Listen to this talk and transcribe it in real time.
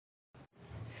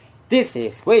This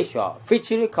is Weiss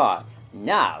Featruing card.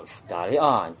 Now starting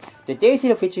on. Today's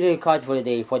Featruing card for the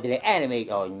day for the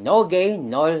anime or no game,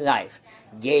 no life.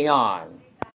 Game on.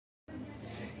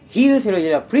 Here's a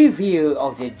preview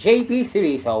of the JP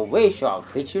series of Weiss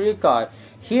Featruing card.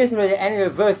 Here's the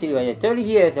anniversary of the 30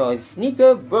 years of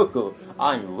Sneaker Bunko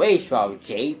on Weiss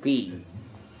JP.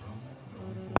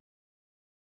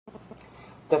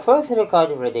 The first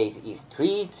card for the day is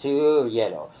 3-2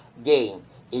 yellow. Game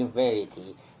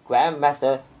Infinity.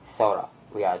 Grandmaster Sora.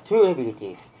 We have two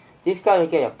abilities. This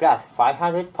card gets a plus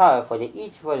 500 power for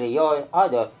each for your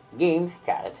other game's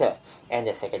character. And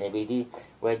the second ability,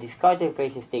 where this card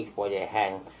places stakes for their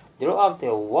hand. Draw up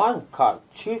the one card,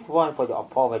 choose one for the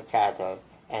opponent character,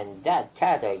 and that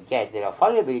character gets the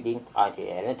following ability until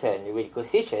the end of turn with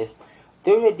positions.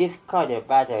 During this card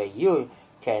battle, you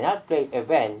cannot play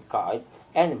event card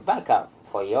and backup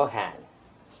for your hand.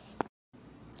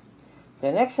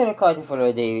 The next card for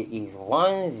the day is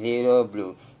 1-0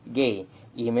 blue. Gain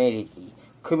Immunity.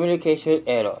 Communication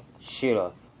Error.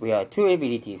 Schwarz. We have two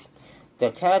abilities.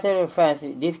 The character fans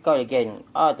this card again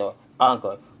auto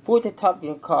anchor. Put the top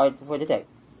card for the deck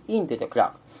into the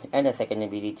clock. And the second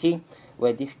ability,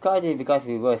 where discarded because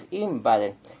reverse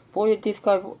imbalance, put this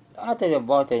card at the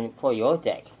bottom for your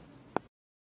deck.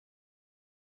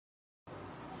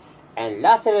 And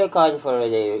last card for the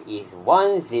day is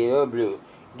 1-0 blue.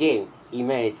 Game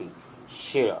Immunity.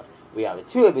 Schwarz. We have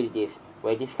two abilities,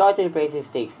 where discard replaces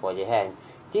stakes for the hand.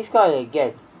 This card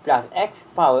gets plus X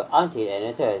power until end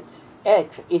of turn.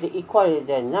 X is equal to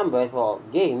the number for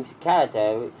game's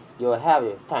character you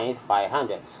have times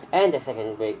 500. And the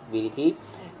second ability,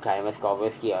 Climate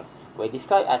covers here, where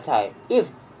discard attack if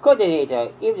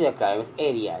coordinator if the climate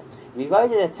alien. Revise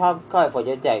the top card for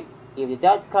your deck if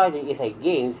that card is a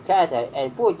game's character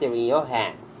and put them in your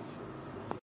hand.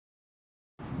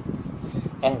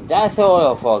 And that's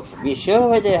all folks. Be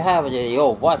sure to have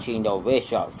you're watching the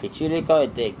Weiss Featruing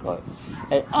card Decoy.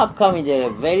 And upcoming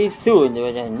very soon,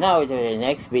 now to the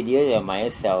next video of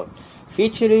myself.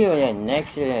 Featuring on the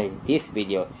next this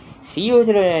video. See you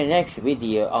to the next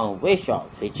video on Weiss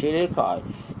Featruing card.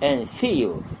 And see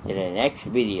you in the next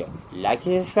video. Like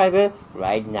and subscribe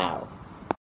right now.